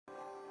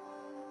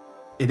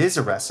it is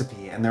a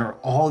recipe and there are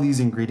all these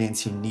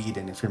ingredients you need.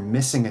 And if you're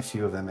missing a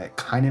few of them, it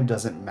kind of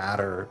doesn't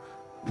matter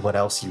what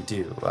else you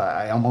do.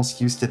 I almost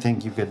used to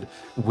think you could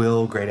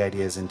will great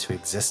ideas into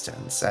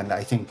existence. And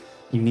I think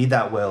you need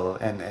that will.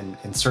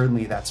 And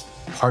certainly that's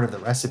part of the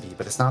recipe,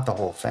 but it's not the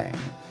whole thing.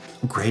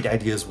 Great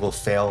ideas will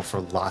fail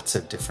for lots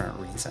of different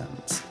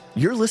reasons.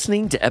 You're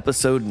listening to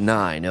episode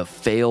 9 of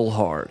Fail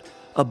Hard,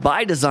 a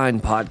by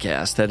design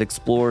podcast that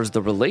explores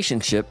the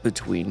relationship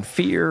between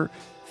fear,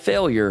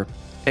 failure,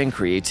 and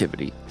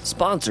creativity,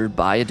 sponsored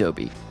by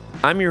Adobe.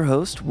 I'm your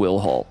host, Will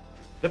Hall.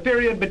 The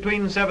period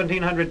between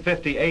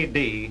 1750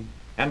 AD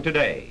and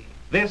today.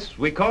 This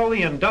we call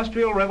the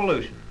Industrial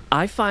Revolution.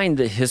 I find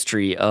the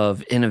history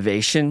of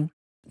innovation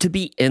to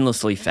be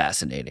endlessly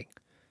fascinating.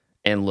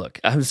 And look,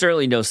 I'm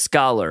certainly no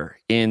scholar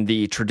in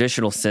the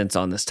traditional sense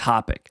on this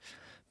topic,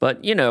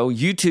 but,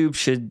 YouTube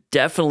should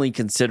definitely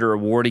consider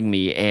awarding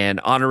me an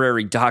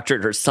honorary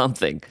doctorate or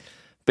something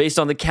based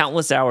on the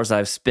countless hours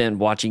I've spent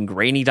watching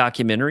grainy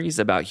documentaries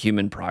about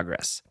human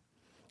progress.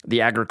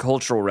 The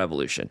agricultural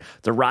revolution,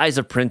 the rise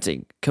of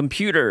printing,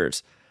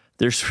 computers.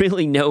 There's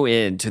really no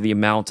end to the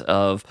amount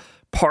of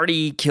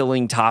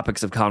party-killing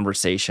topics of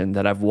conversation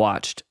that I've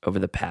watched over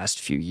the past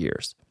few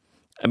years.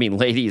 I mean,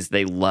 ladies,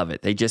 they love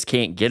it. They just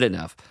can't get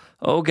enough.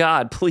 Oh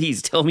God,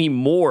 please tell me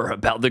more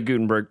about the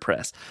Gutenberg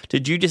Press.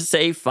 Did you just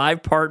say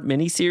 5-part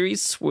miniseries?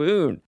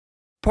 Swoon.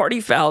 Party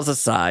fouls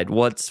aside,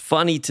 what's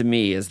funny to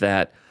me is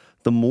that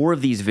the more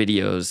of these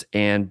videos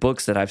and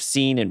books that I've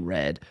seen and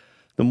read,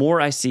 the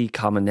more I see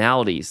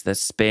commonalities that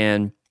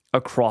span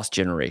across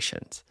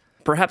generations.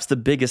 Perhaps the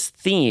biggest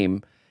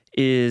theme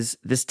is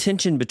this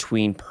tension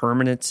between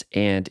permanence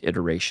and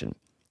iteration.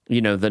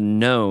 The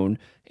known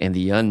and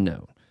the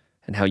unknown,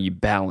 and how you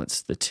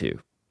balance the two.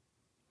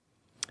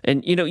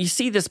 And, you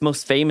see this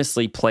most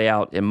famously play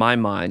out, in my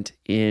mind,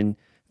 in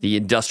the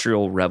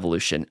Industrial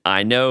Revolution.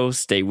 I know,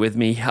 stay with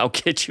me, I'll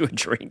get you a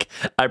drink.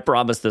 I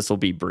promise this will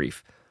be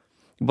brief.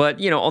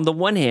 But, on the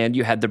one hand,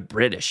 you had the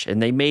British,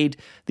 and they made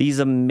these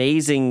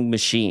amazing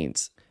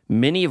machines,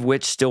 many of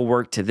which still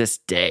work to this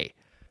day.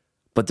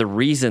 But the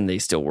reason they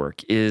still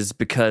work is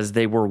because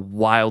they were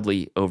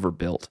wildly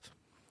overbuilt.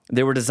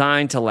 They were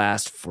designed to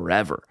last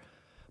forever.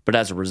 But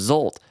as a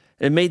result,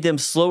 it made them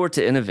slower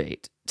to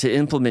innovate, to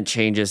implement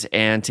changes,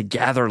 and to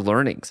gather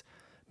learnings.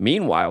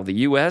 Meanwhile, the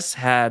U.S.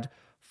 had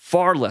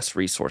far less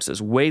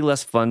resources, way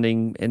less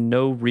funding, and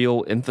no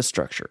real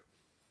infrastructure.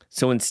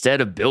 So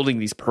instead of building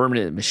these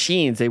permanent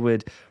machines, they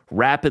would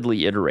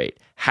rapidly iterate,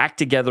 hack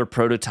together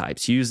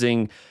prototypes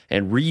using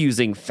and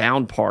reusing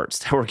found parts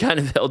that were kind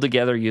of held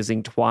together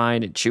using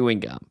twine and chewing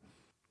gum.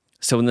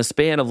 So in the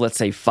span of, let's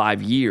say,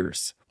 5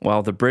 years,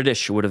 while the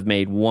British would have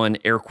made one,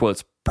 air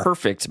quotes,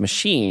 perfect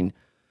machine,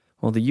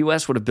 well, the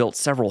U.S. would have built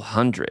several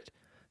hundred.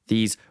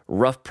 These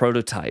rough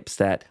prototypes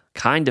that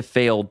kind of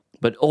failed,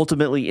 but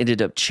ultimately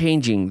ended up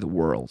changing the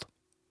world.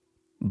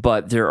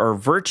 But there are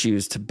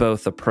virtues to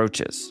both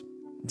approaches.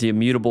 The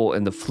immutable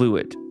and the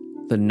fluid,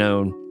 the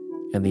known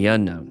and the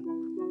unknown.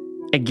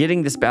 And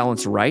getting this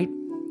balance right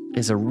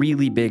is a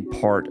really big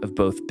part of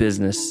both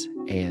business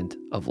and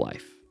of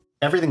life.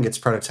 Everything gets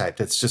prototyped.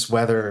 It's just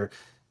whether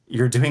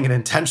you're doing it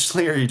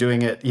intentionally or you're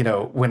doing it,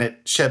 when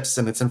it ships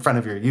and it's in front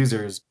of your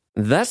users.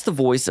 That's the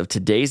voice of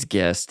today's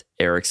guest,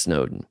 Eric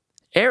Snowden.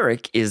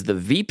 Eric is the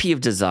VP of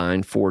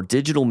Design for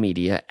Digital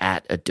Media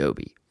at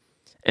Adobe.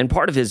 And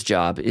part of his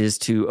job is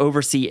to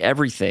oversee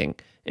everything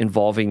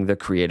involving the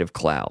Creative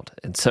Cloud.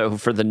 And so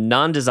for the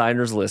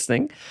non-designers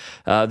listening,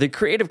 the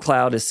Creative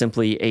Cloud is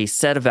simply a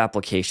set of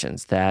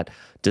applications that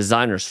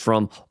designers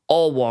from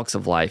all walks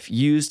of life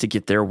use to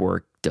get their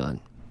work done.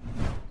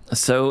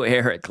 So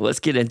Eric, let's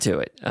get into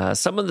it.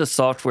 Some of the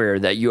software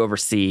that you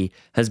oversee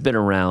has been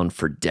around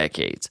for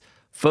decades.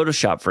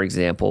 Photoshop, for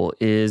example,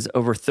 is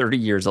over 30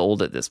 years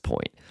old at this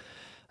point.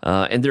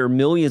 And there are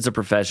millions of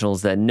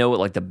professionals that know it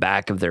like the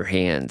back of their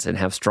hands and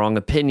have strong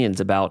opinions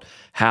about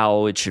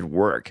how it should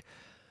work.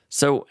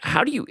 So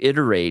how do you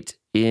iterate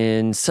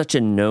in such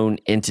a known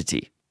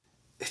entity?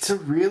 It's a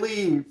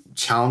really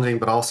challenging,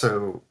 but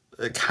also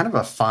kind of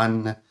a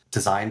fun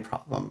design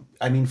problem.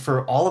 I mean,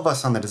 for all of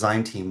us on the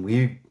design team,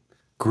 we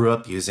grew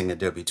up using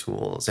Adobe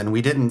tools, and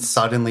we didn't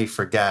suddenly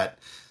forget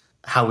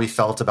how we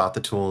felt about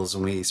the tools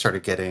when we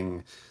started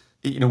getting,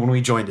 when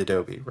we joined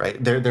Adobe,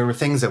 right? There were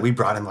things that we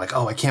brought in like,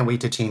 oh, I can't wait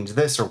to change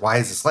this, or why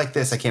is this like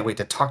this? I can't wait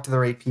to talk to the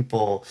right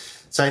people.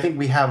 So I think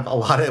we had a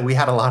lot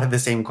of the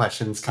same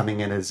questions coming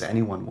in as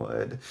anyone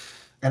would.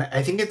 And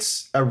I think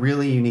it's a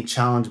really unique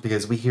challenge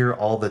because we hear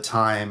all the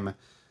time,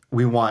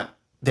 we want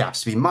the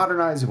apps to be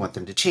modernized, we want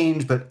them to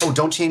change, but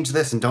don't change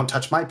this and don't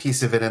touch my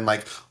piece of it. And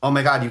like, oh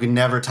my God, you can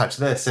never touch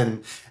this.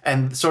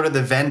 And sort of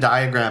the Venn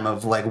diagram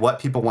of like what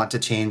people want to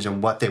change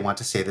and what they want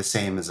to stay the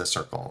same is a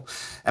circle.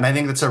 And I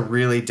think that's a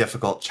really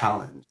difficult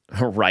challenge.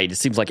 Right. It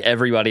seems like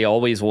everybody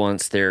always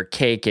wants their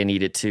cake and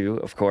eat it too,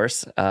 of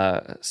course.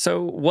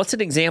 So what's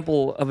an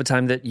example of a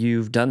time that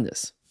you've done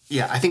this?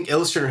 Yeah, I think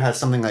Illustrator has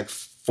something like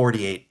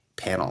 48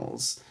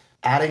 panels.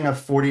 Adding a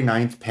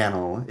 49th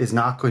panel is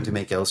not going to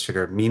make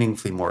Illustrator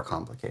meaningfully more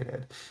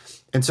complicated.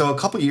 And so a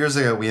couple of years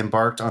ago, we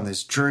embarked on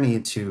this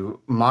journey to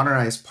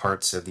modernize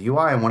parts of the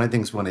UI. And one of the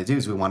things we wanted to do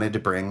is we wanted to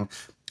bring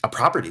a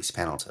properties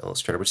panel to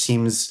Illustrator, which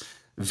seems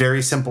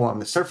very simple on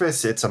the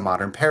surface. It's a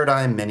modern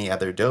paradigm. Many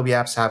other Adobe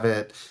apps have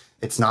it.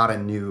 It's not a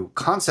new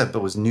concept,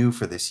 but was new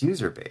for this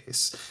user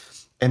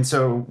base. And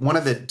so one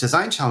of the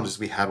design challenges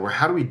we had were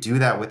how do we do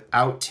that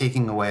without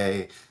taking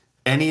away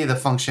any of the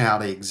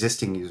functionality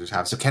existing users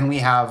have? So can we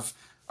have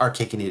our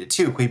cake and eat it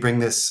too? Can we bring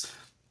this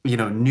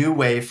new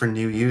way for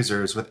new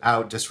users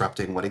without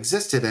disrupting what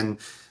existed? And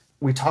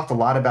we talked a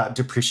lot about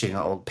depreciating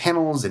old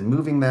panels and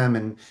moving them.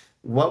 And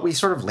what we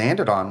sort of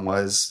landed on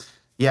was,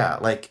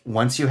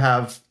 once you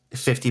have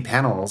 50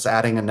 panels,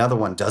 adding another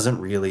one doesn't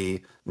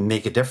really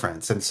make a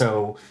difference. And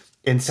so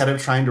instead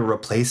of trying to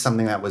replace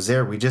something that was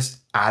there, we just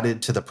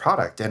added to the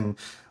product. And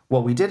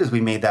what we did is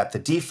we made that the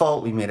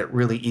default. We made it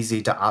really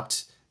easy to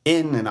opt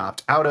in and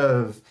opt out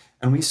of.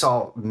 And we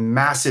saw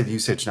massive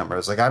usage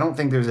numbers. I don't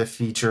think there's a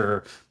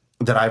feature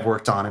that I've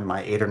worked on in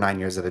my 8 or 9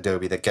 years at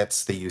Adobe that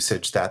gets the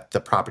usage that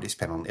the properties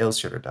panel in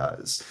Illustrator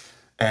does.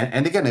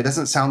 And again, it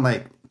doesn't sound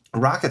like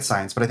rocket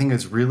science, but I think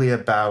it's really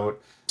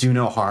about do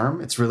no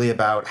harm. It's really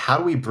about how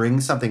do we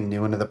bring something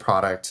new into the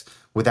product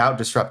without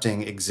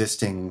disrupting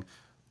existing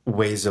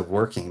ways of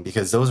working,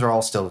 because those are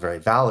all still very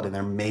valid. And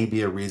there may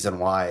be a reason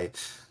why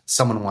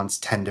someone wants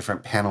 10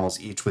 different panels,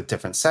 each with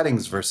different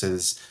settings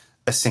versus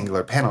a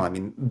singular panel. I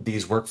mean,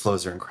 these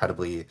workflows are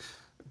incredibly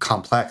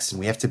complex, and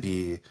we have to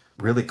be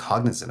really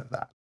cognizant of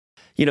that.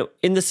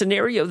 In the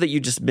scenario that you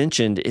just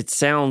mentioned, it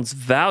sounds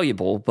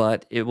valuable,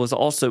 but it was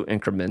also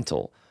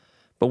incremental.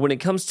 But when it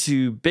comes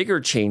to bigger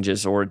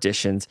changes or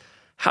additions,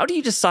 how do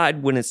you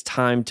decide when it's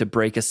time to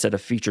break a set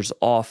of features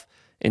off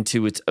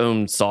into its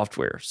own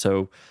software?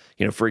 So,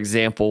 for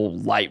example,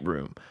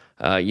 Lightroom.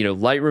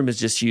 Lightroom is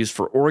just used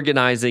for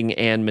organizing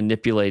and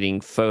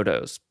manipulating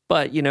photos.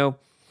 But,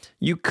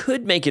 you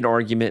could make an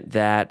argument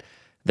that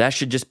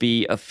should just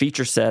be a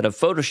feature set of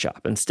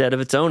Photoshop instead of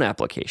its own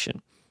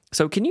application.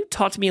 So can you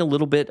talk to me a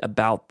little bit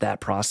about that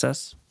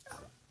process?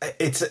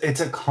 It's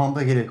a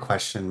complicated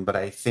question, but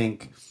I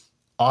think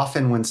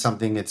often when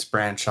something gets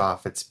branched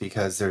off, it's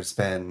because there's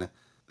been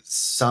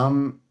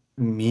some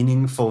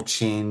meaningful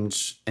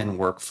change in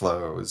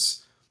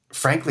workflows.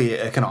 Frankly,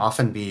 it can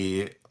often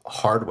be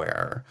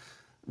hardware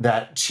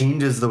that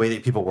changes the way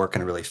that people work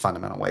in a really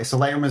fundamental way. So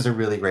Lightroom is a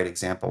really great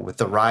example. With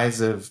the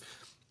rise of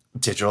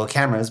digital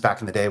cameras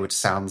back in the day, which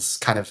sounds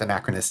kind of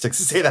anachronistic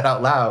to say that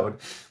out loud,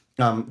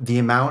 the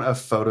amount of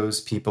photos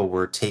people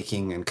were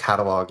taking and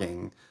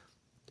cataloging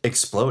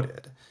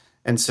exploded.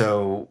 And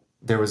so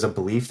there was a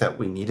belief that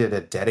we needed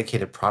a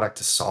dedicated product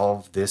to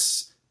solve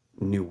this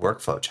new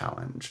workflow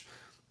challenge.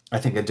 I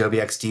think Adobe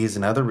XD is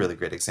another really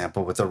great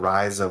example. With the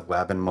rise of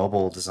web and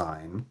mobile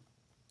design,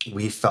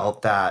 we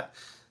felt that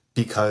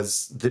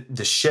because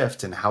the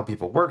shift in how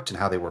people worked and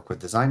how they work with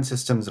design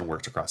systems and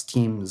worked across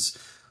teams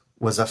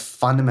was a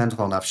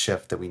fundamental enough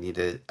shift that we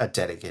needed a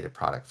dedicated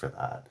product for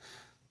that.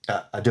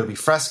 Adobe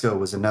Fresco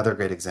was another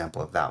great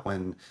example of that.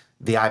 When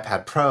the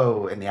iPad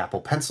Pro and the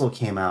Apple Pencil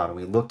came out and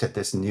we looked at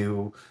this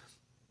new,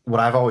 what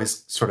I've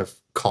always sort of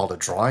called a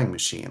drawing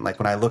machine.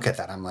 When I look at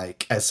that, I'm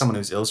like, as someone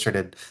who's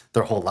illustrated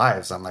their whole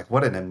lives, I'm like,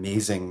 what an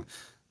amazing,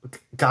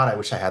 God, I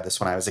wish I had this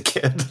when I was a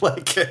kid.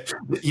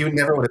 You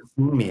never would have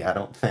seen me, I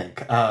don't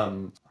think.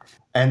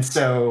 And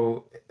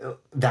so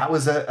that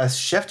was a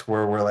shift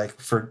where we're like,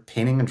 for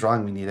painting and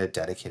drawing, we need a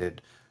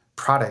dedicated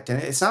product.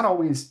 And it's not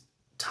always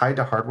tied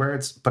to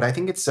hardware, but I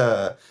think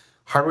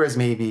hardware is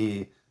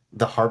maybe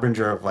the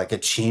harbinger of a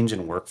change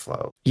in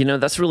workflow.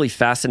 That's really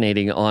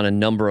fascinating on a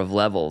number of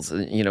levels.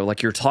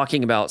 Like you're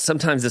talking about,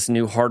 sometimes this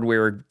new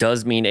hardware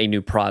does mean a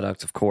new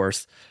product, of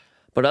course,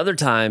 but other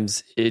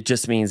times it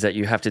just means that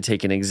you have to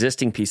take an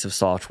existing piece of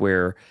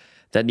software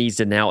that needs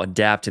to now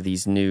adapt to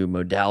these new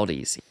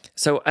modalities.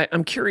 So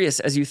I'm curious,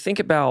 as you think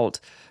about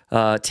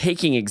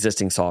taking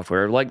existing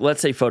software, like let's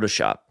say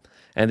Photoshop,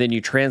 and then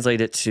you translate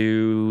it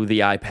to the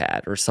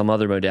iPad or some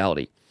other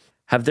modality,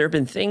 have there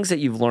been things that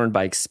you've learned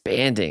by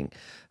expanding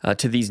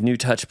to these new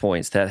touch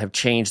points that have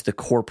changed the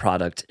core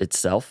product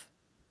itself?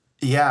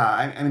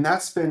 Yeah, I mean,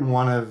 that's been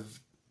one of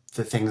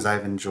the things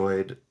I've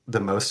enjoyed the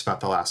most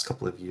about the last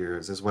couple of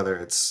years, is whether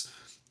it's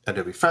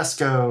Adobe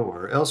Fresco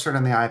or Illustrator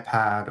on the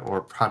iPad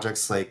or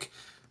projects like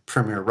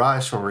Premiere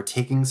Rush, where we're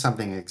taking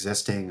something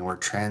existing and we're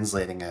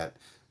translating it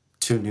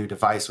to a new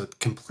device with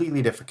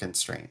completely different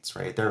constraints,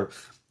 right?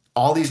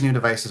 All these new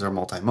devices are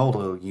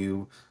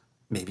multimodal.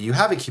 Maybe you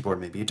have a keyboard,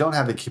 maybe you don't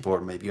have a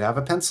keyboard, maybe you have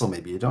a pencil,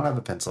 maybe you don't have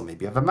a pencil,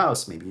 maybe you have a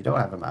mouse, maybe you don't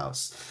have a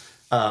mouse.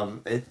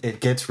 It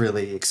gets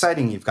really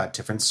exciting. You've got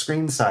different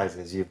screen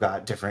sizes, you've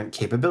got different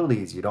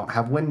capabilities, you don't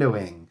have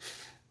windowing.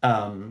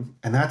 And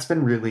that's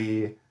been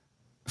really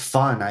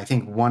fun. I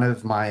think one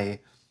of my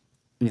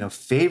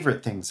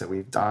favorite things that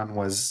we've done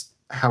was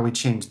how we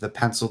changed the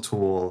pencil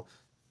tool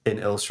in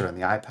Illustrator on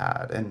the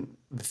iPad. And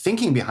the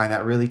thinking behind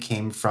that really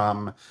came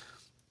from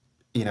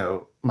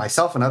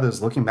myself and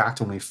others looking back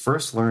to when we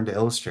first learned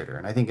Illustrator.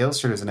 And I think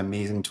Illustrator is an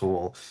amazing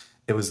tool.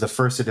 It was the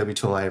first Adobe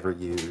tool I ever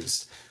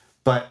used.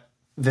 But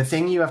the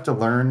thing you have to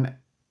learn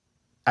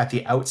at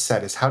the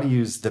outset is how to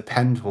use the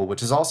pen tool,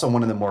 which is also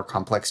one of the more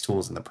complex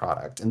tools in the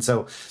product. And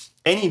so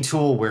any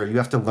tool where you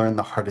have to learn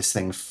the hardest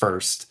thing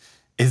first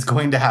is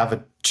going to have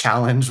a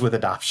challenge with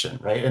adoption,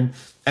 right? And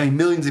I mean,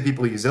 millions of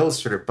people use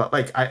Illustrator, but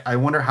like, I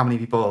wonder how many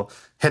people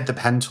hit the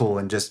pen tool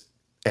and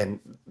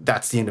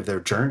that's the end of their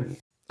journey.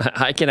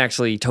 I can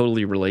actually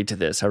totally relate to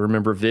this. I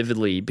remember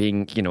vividly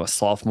being, a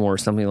sophomore or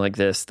something like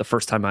this, the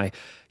first time I,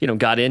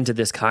 got into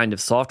this kind of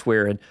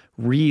software and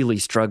really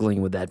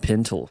struggling with that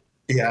pen tool.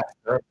 Yeah,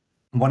 sure.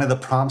 One of the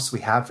prompts we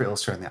had for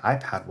Illustrator on the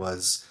iPad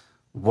was,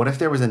 what if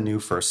there was a new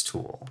first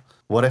tool?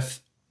 What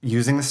if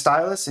using the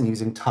stylus and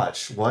using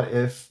touch, what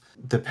if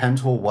the pen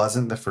tool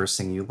wasn't the first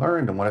thing you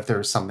learned? And what if there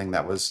was something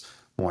that was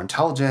more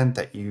intelligent,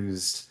 that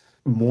used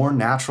more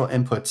natural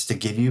inputs to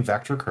give you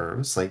vector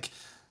curves?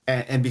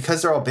 And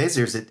because they're all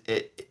Beziers,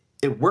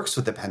 it works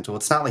with the pen tool.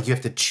 It's not like you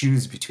have to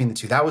choose between the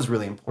two. That was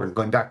really important.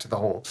 Going back to the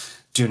whole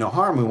do no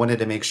harm, we wanted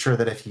to make sure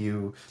that if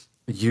you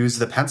use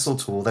the pencil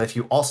tool, that if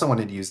you also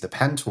wanted to use the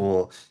pen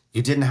tool,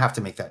 you didn't have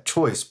to make that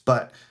choice.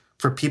 But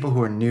for people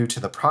who are new to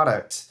the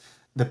product,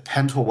 the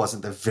pen tool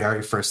wasn't the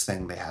very first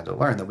thing they had to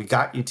learn. That we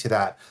got you to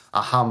that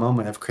aha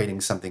moment of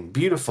creating something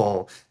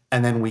beautiful,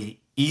 and then we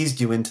eased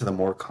you into the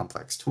more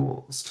complex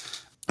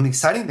tools. And the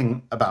exciting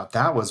thing about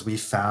that was we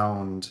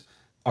found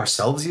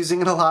ourselves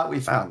using it a lot. We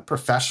found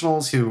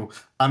professionals who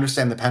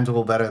understand the pen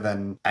tool better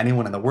than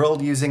anyone in the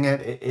world using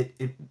it.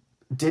 It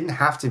didn't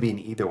have to be an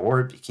either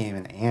or, it became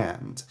an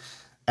and.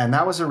 And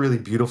that was a really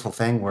beautiful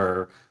thing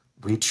where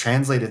we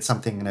translated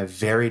something in a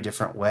very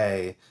different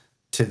way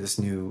to this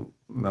new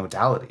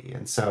modality.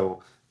 And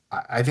so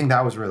I think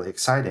that was really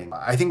exciting.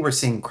 I think we're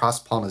seeing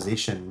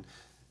cross-pollination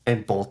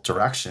in both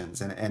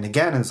directions. And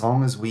again, as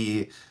long as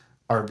we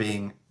are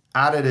being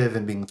additive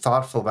and being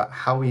thoughtful about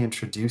how we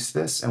introduce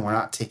this, and we're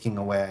not taking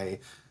away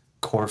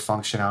core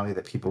functionality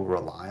that people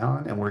rely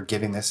on, and we're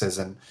giving this as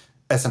an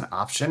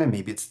option, and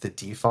maybe it's the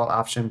default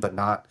option, but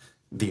not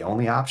the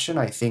only option,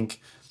 I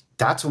think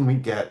that's when we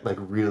get like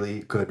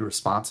really good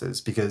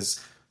responses. Because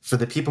for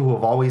the people who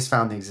have always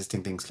found the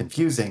existing things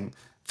confusing,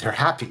 they're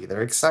happy,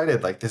 they're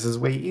excited, like this is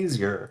way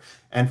easier.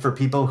 And for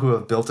people who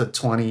have built a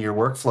 20-year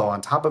workflow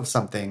on top of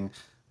something,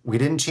 we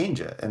didn't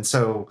change it. And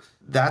so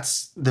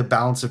that's the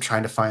balance of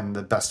trying to find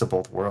the best of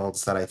both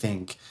worlds that I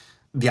think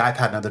the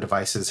iPad and other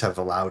devices have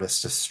allowed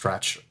us to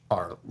stretch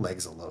our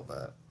legs a little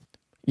bit.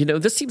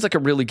 This seems like a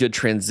really good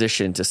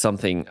transition to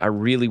something I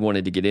really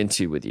wanted to get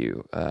into with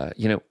you.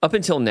 Up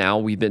until now,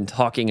 we've been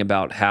talking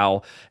about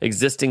how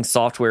existing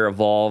software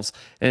evolves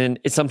and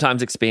it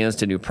sometimes expands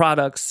to new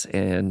products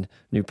and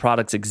new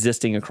products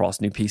existing across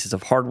new pieces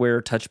of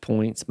hardware, touch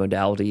points,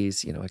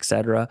 modalities, et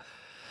cetera.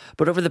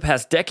 But over the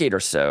past decade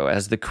or so,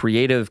 as the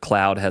Creative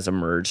Cloud has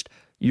emerged,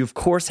 you of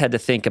course had to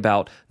think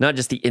about not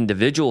just the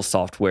individual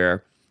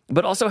software,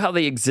 but also how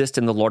they exist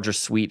in the larger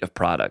suite of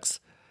products.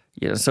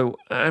 So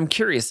I'm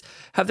curious,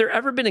 have there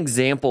ever been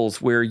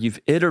examples where you've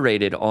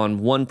iterated on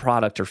one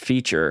product or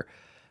feature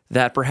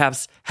that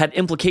perhaps had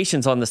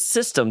implications on the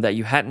system that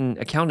you hadn't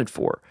accounted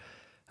for?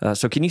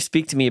 So can you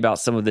speak to me about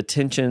some of the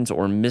tensions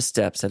or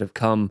missteps that have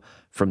come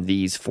from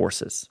these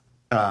forces?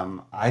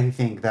 I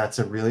think that's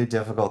a really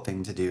difficult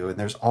thing to do. And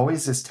there's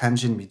always this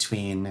tension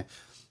between,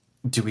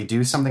 do we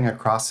do something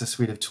across the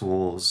suite of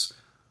tools,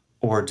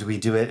 or do we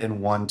do it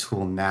in one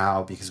tool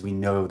now because we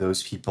know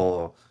those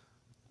people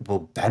will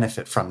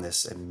benefit from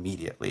this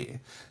immediately?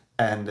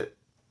 And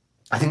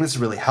I think this is a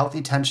really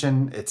healthy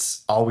tension.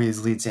 It's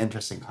always leads to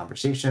interesting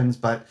conversations,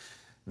 but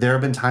there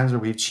have been times where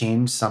we've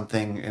changed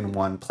something in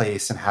one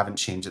place and haven't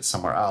changed it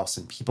somewhere else,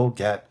 and people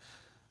get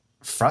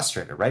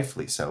frustrated,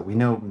 rightfully so. We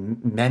know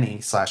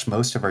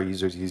most of our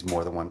users use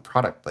more than one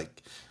product.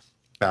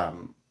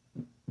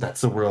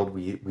 That's the world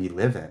we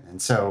live in.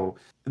 And so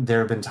there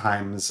have been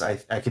times, I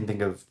can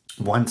think of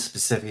one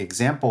specific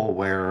example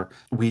where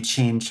we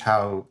changed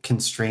how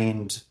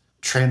constrained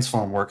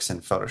transform works in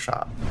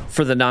Photoshop.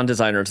 For the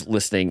non-designers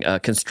listening,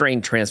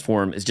 constrained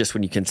transform is just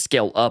when you can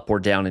scale up or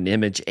down an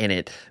image and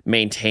it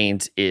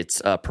maintains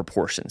its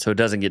proportion, so it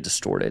doesn't get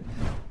distorted.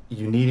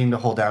 You needing to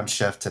hold down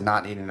shift to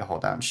not needing to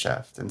hold down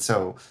shift. And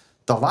so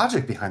the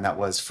logic behind that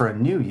was, for a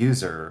new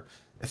user,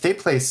 if they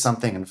place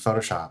something in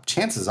Photoshop,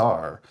 chances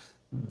are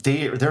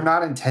they're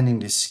not intending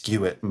to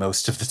skew it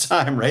most of the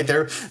time, right?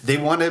 They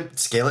want to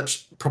scale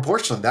it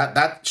proportionally.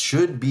 That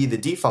should be the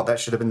default. That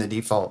should have been the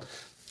default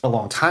a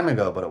long time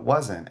ago, but it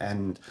wasn't.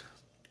 And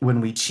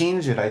when we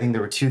changed it, I think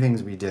there were two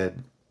things we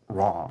did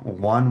wrong.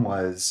 One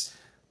was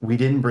we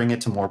didn't bring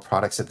it to more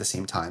products at the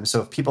same time.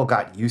 So if people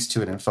got used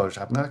to it in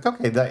Photoshop and they're like,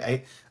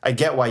 okay, I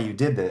get why you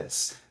did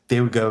this,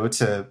 they would go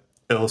to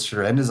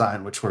Illustrator and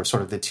InDesign, which were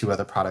sort of the two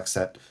other products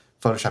that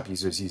Photoshop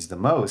users use the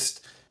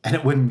most, and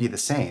it wouldn't be the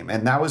same.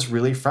 And that was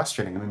really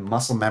frustrating. I mean,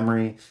 muscle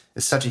memory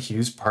is such a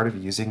huge part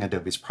of using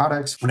Adobe's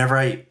products. Whenever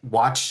I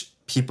watch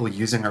people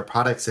using our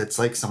products, it's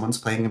like someone's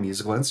playing a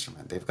musical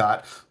instrument. They've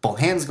got both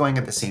hands going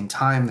at the same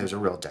time. There's a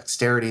real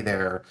dexterity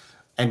there.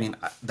 I mean,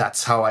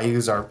 that's how I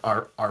use our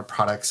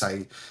products.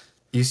 I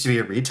used to be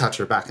a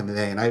retoucher back in the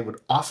day, and I would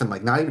often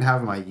not even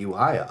have my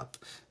UI up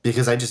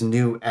because I just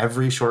knew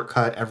every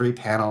shortcut, every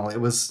panel.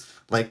 It was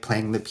like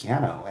playing the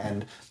piano.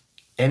 And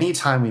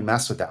anytime we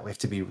mess with that, we have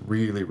to be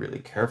really, really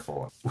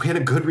careful. We had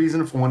a good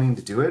reason for wanting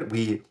to do it.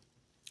 We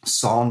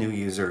saw new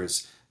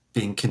users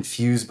being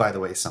confused by the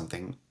way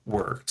something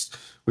worked.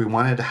 We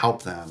wanted to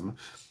help them.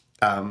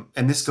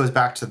 And this goes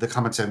back to the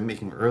comments I'm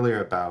making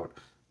earlier about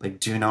like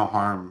do no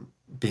harm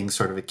being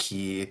sort of a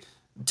key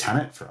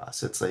tenet for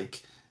us. It's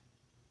like,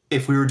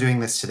 if we were doing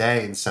this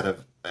today instead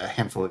of a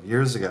handful of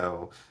years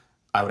ago,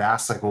 I would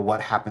ask like, well,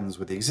 what happens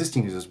with the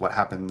existing users? What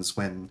happens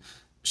when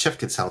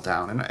Shift gets held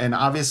down? And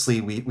obviously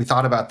we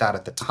thought about that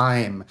at the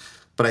time,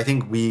 but I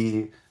think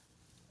we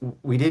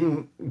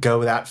didn't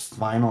go that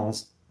final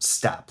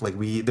step. Like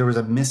there was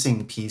a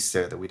missing piece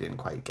there that we didn't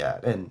quite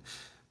get. And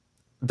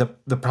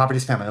the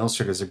Properties Family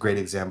Illustrator is a great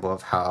example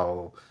of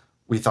how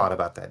we thought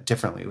about that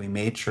differently. We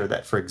made sure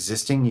that for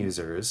existing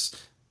users,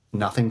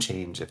 nothing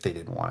changed if they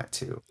didn't want it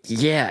to.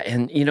 Yeah.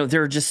 And,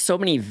 there are just so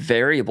many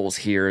variables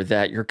here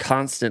that you're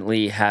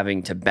constantly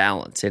having to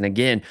balance. And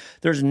again,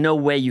 there's no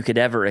way you could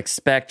ever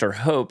expect or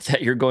hope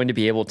that you're going to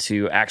be able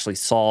to actually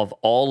solve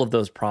all of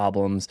those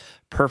problems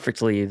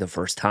perfectly the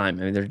first time.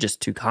 I mean, they're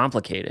just too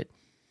complicated.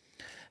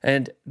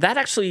 And that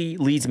actually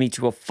leads me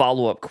to a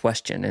follow-up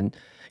question. And,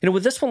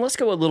 with this one, let's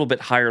go a little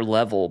bit higher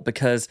level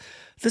because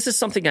this is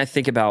something I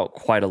think about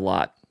quite a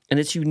lot. And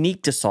it's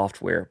unique to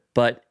software,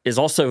 but is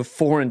also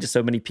foreign to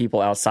so many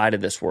people outside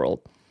of this world.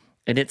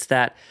 And it's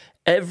that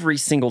every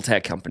single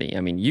tech company,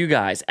 I mean, you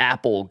guys,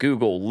 Apple,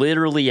 Google,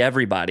 literally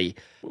everybody,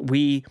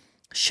 we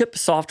ship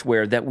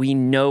software that we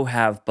know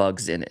have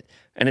bugs in it.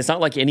 And it's not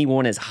like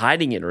anyone is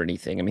hiding it or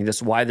anything. I mean,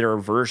 that's why there are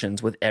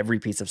versions with every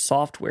piece of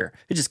software.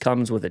 It just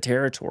comes with the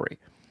territory.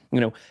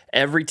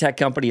 Every tech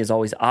company is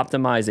always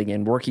optimizing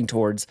and working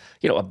towards,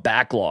 a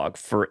backlog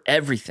for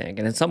everything.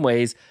 And in some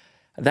ways,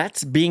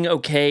 that's being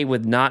okay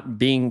with not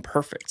being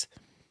perfect.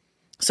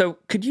 So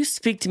could you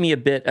speak to me a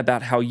bit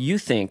about how you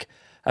think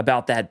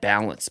about that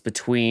balance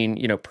between,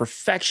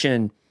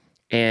 perfection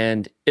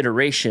and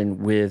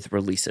iteration with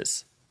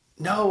releases?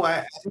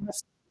 I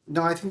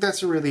think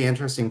that's a really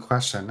interesting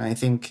question. I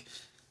think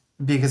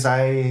because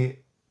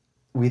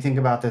we think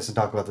about this and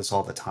talk about this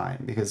all the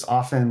time, because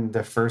often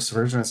the first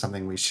version of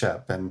something we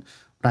ship, and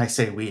when I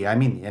say we, I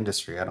mean the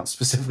industry, I don't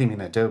specifically mean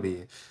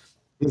Adobe,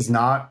 is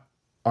not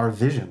our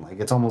vision. Like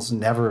it's almost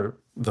never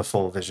the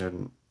full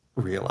vision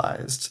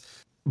realized.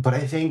 But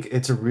I think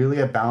it's really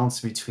a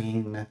balance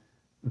between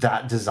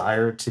that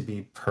desire to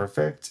be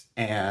perfect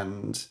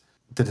and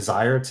the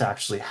desire to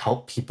actually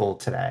help people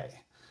today.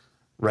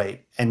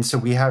 Right. And so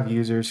we have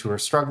users who are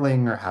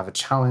struggling or have a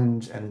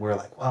challenge, and we're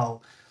like,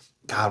 well,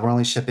 God, we're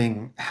only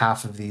shipping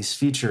half of these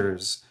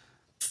features,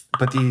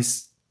 but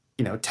these,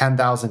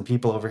 10,000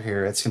 people over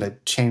here, it's going to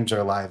change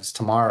their lives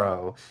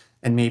tomorrow.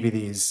 And maybe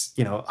these,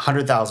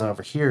 100,000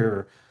 over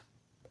here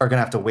are going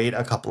to have to wait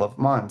a couple of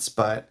months,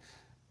 but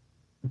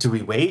do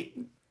we wait?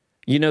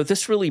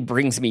 This really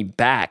brings me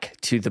back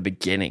to the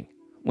beginning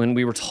when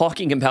we were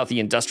talking about the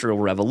Industrial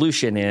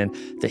Revolution and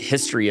the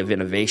history of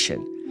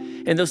innovation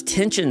and those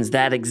tensions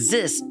that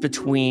exist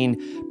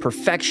between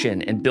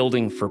perfection and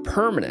building for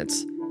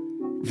permanence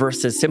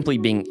versus simply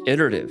being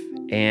iterative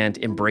and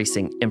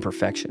embracing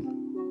imperfection.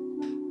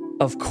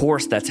 Of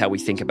course, that's how we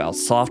think about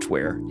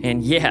software.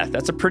 And yeah,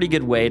 that's a pretty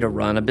good way to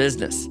run a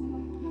business.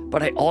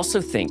 But I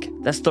also think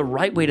that's the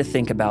right way to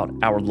think about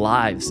our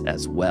lives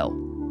as well.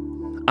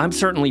 I'm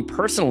certainly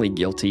personally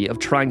guilty of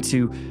trying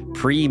to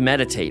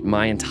premeditate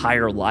my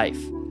entire life,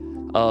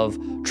 of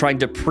trying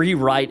to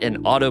pre-write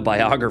an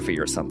autobiography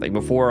or something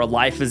before a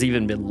life has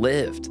even been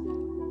lived.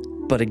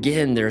 But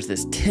again, there's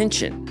this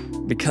tension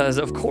because,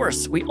 of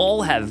course, we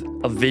all have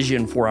a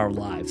vision for our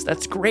lives.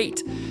 That's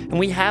great. And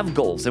we have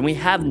goals and we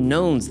have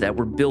knowns that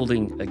we're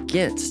building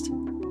against.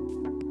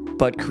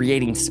 But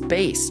creating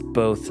space,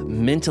 both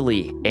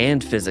mentally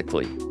and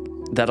physically,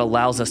 that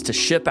allows us to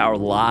ship our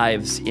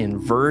lives in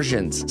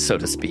versions, so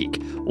to speak,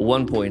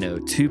 1.0,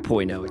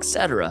 2.0,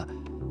 etc.,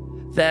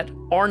 that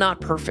are not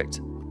perfect.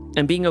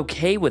 And being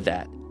okay with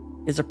that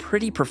is a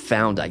pretty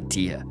profound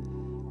idea.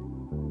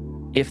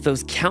 If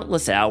those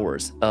countless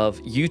hours of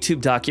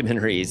YouTube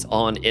documentaries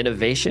on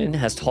innovation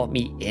has taught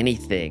me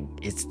anything,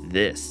 it's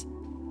this: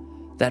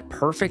 that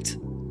perfect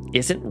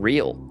isn't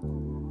real,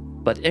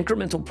 but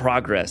incremental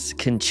progress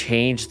can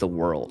change the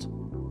world.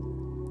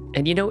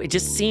 And it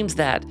just seems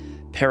that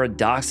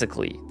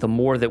paradoxically, the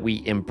more that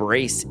we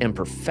embrace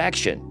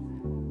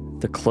imperfection,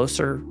 the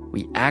closer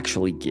we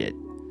actually get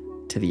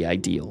to the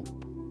ideal.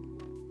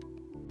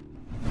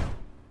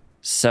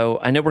 So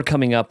I know we're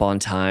coming up on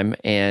time,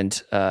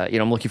 and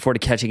I'm looking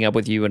forward to catching up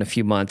with you in a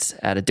few months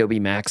at Adobe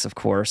Max, of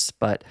course.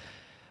 But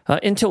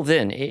until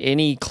then,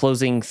 any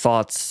closing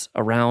thoughts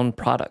around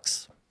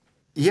products?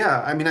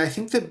 Yeah, I mean, I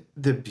think that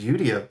the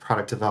beauty of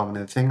product development,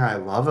 and the thing I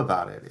love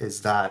about it,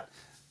 is that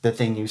the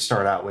thing you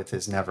start out with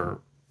is never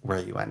where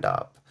you end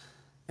up.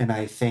 And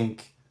I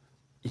think,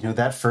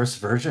 that first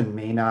version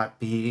may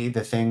not be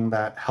the thing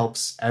that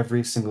helps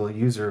every single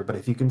user, but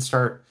if you can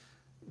start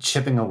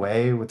chipping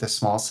away with a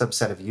small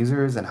subset of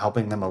users and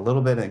helping them a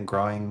little bit and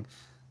growing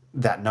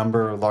that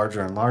number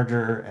larger and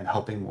larger and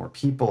helping more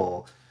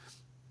people,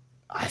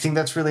 I think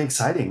that's really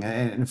exciting.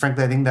 And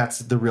frankly, I think that's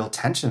the real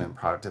tension in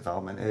product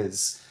development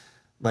is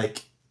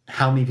like,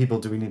 how many people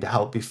do we need to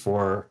help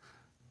before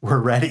we're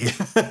ready?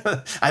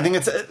 I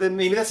think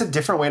maybe that's a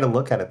different way to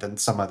look at it than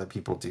some other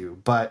people do.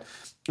 But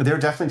there are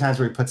definitely times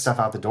where we put stuff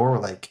out the door where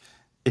like,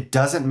 it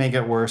doesn't make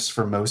it worse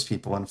for most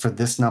people. And for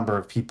this number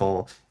of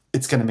people,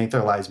 it's going to make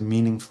their lives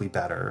meaningfully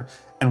better.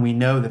 And we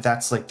know that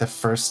that's like the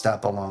first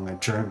step along a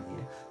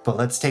journey. But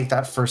let's take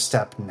that first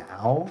step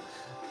now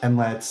and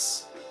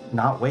let's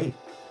not wait,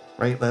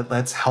 right?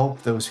 Let's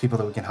help those people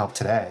that we can help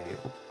today.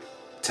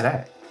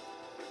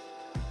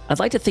 I'd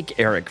like to thank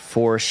Eric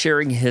for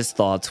sharing his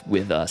thoughts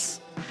with us.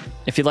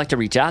 If you'd like to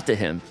reach out to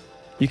him,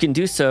 you can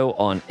do so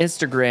on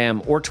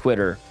Instagram or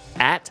Twitter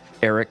at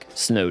Eric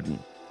Snowden,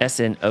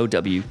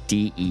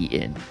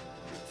 Snowden.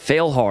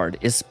 Fail Hard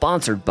is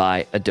sponsored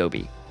by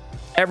Adobe.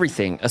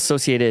 Everything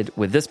associated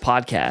with this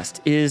podcast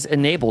is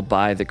enabled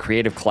by the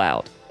Creative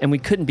Cloud, and we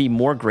couldn't be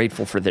more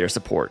grateful for their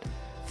support.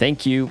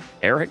 Thank you,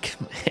 Eric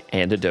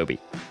and Adobe.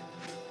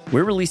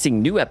 We're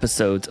releasing new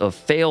episodes of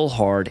Fail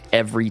Hard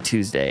every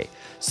Tuesday,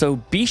 so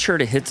be sure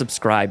to hit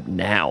subscribe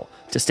now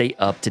to stay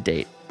up to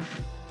date.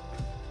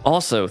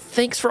 Also,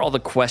 thanks for all the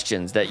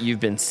questions that you've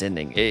been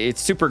sending.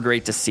 It's super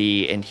great to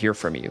see and hear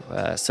from you.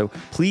 So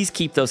please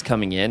keep those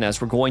coming in,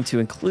 as we're going to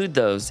include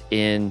those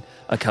in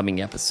a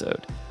coming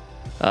episode.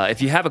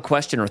 If you have a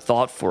question or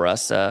thought for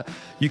us,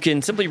 you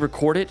can simply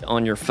record it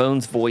on your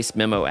phone's voice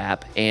memo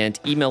app and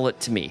email it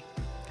to me,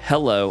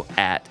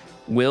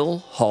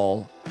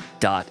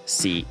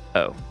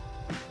 hello@willhall.co.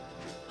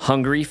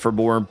 Hungry for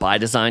more By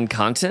Design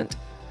content?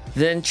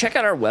 Then check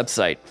out our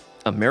website,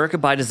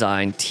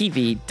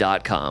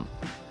 americabydesigntv.com.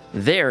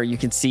 There you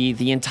can see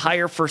the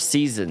entire first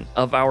season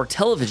of our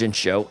television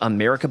show,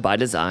 America by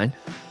Design,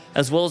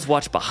 as well as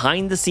watch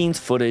behind-the-scenes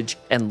footage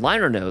and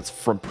liner notes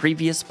from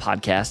previous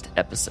podcast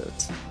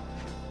episodes.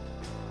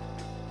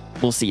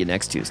 We'll see you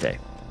next Tuesday.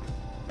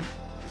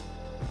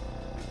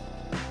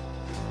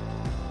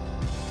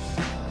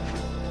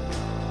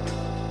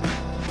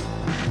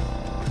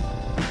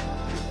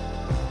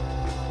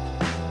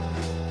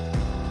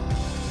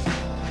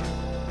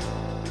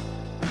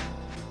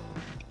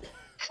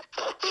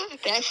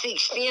 That's the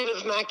extent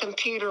of my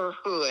computer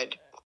hood.